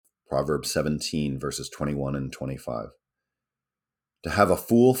Proverbs 17, verses 21 and 25. To have a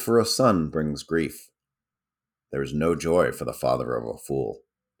fool for a son brings grief. There is no joy for the father of a fool.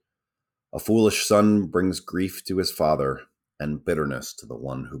 A foolish son brings grief to his father and bitterness to the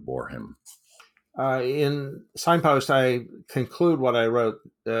one who bore him. In Signpost, I conclude what I wrote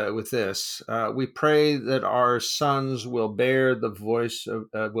with this. We pray that our sons will hear the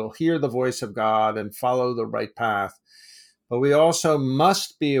voice of God and follow the right path. But we also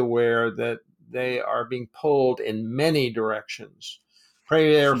must be aware that they are being pulled in many directions.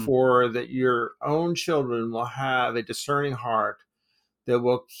 Pray, therefore, that your own children will have a discerning heart that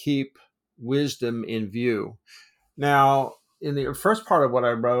will keep wisdom in view. Now, in the first part of what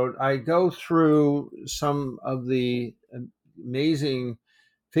I wrote, I go through some of the amazing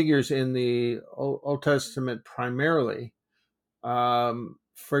figures in the Old Testament primarily. For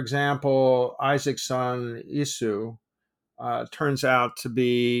example, Isaac's son Esau turns out to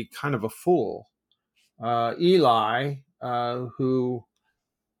be kind of a fool. Eli, who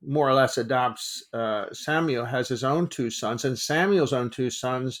more or less adopts Samuel, has his own two sons, and Samuel's own two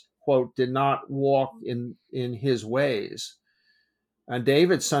sons, quote, did not walk in his ways. And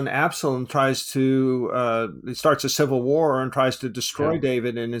David's son Absalom starts a civil war and tries to destroy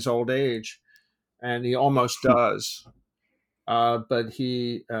David in his old age, and he almost does, but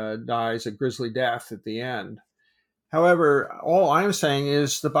he dies a grisly death at the end. However, all I'm saying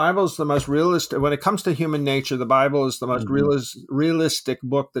is the Bible is the most realistic. When it comes to human nature, the Bible is the most realistic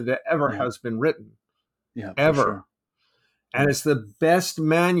book that ever has been written. Yeah, ever. Sure. And it's the best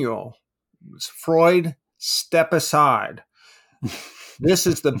manual. Freud, step aside. This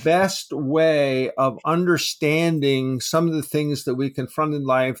is the best way of understanding some of the things that we confront in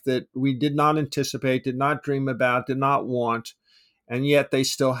life that we did not anticipate, did not dream about, did not want, and yet they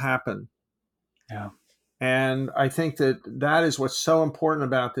still happen. Yeah. And I think that is what's so important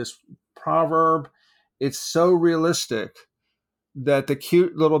about this proverb. It's so realistic that the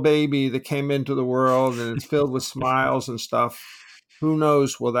cute little baby that came into the world and it's filled with smiles and stuff, who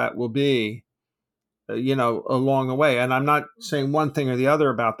knows what that will be, along the way. And I'm not saying one thing or the other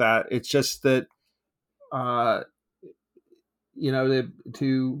about that. It's just that,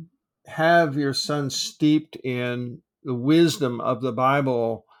 to have your son steeped in the wisdom of the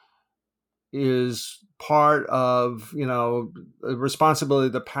Bible is part of, the responsibility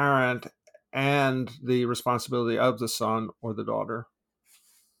of the parent and the responsibility of the son or the daughter.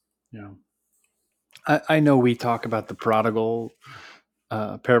 Yeah. I know we talk about the prodigal,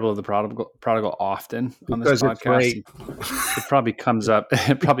 parable of the prodigal often on this Because it's podcast. great. It probably comes up.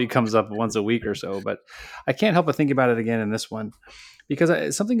 It probably comes up once a week or so. But I can't help but think about it again in this one,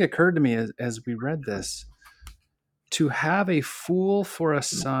 because something occurred to me as we read this. To have a fool for a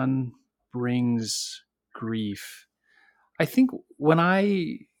son brings grief. I think when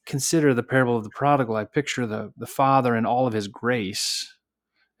I consider the parable of the prodigal, I picture the father and all of his grace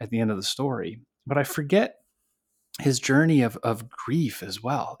at the end of the story. But I forget his journey of grief as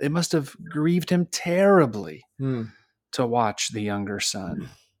well. It must have grieved him terribly to watch the younger son,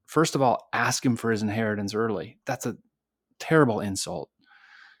 first of all, ask him for his inheritance early. That's a terrible insult.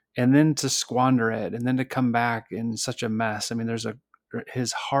 And then to squander it, and then to come back in such a mess. I mean,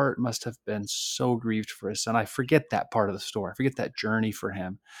 his heart must have been so grieved for his son. I forget that part of the story. I forget that journey for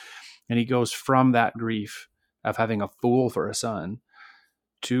him. And he goes from that grief of having a fool for a son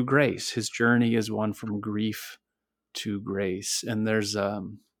to grace. His journey is one from grief to grace. And there's, I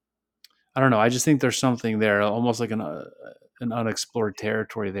don't know, I just think there's something there, almost like an unexplored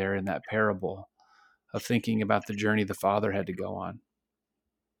territory there in that parable of thinking about the journey the father had to go on.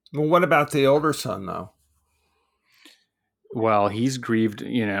 Well, what about the older son, though? Well, he's grieved,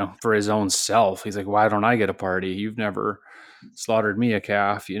 for his own self. He's like, why don't I get a party? You've never slaughtered me a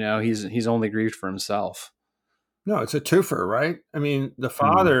calf. He's only grieved for himself. No, it's a twofer, right? I mean, the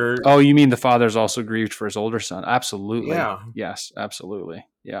father. Oh, you mean the father's also grieved for his older son? Absolutely. Yeah. Yes, absolutely.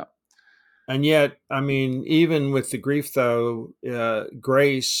 Yeah. And yet, I mean, even with the grief, though,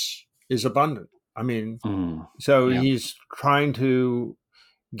 grace is abundant. I mean, he's trying to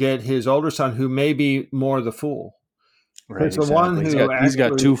get his older son, who may be more the fool. Right, it's the one who he's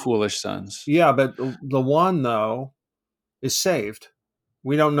got two foolish sons. Yeah, but the one, though, is saved.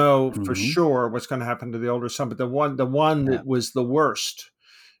 We don't know for sure what's going to happen to the older son, but the one that was the worst,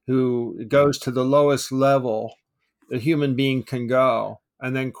 who goes to the lowest level a human being can go,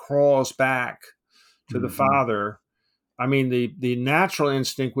 and then crawls back to the father. I mean, the natural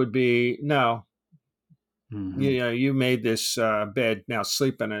instinct would be, no, you made this bed, now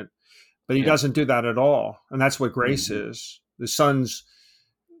sleep in it. But he doesn't do that at all. And that's what grace is. The son's,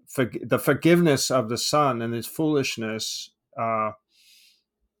 the forgiveness of the son and his foolishness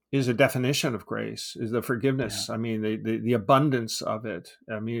is a definition of grace, is the forgiveness. Yeah. I mean, the abundance of it.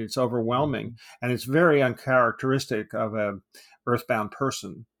 I mean, it's overwhelming, and it's very uncharacteristic of a earthbound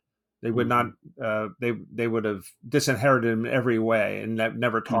person. They would not. They would have disinherited him in every way and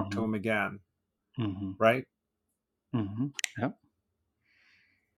never talked to him again. Mm-hmm. Right? Mm-hmm. Yep.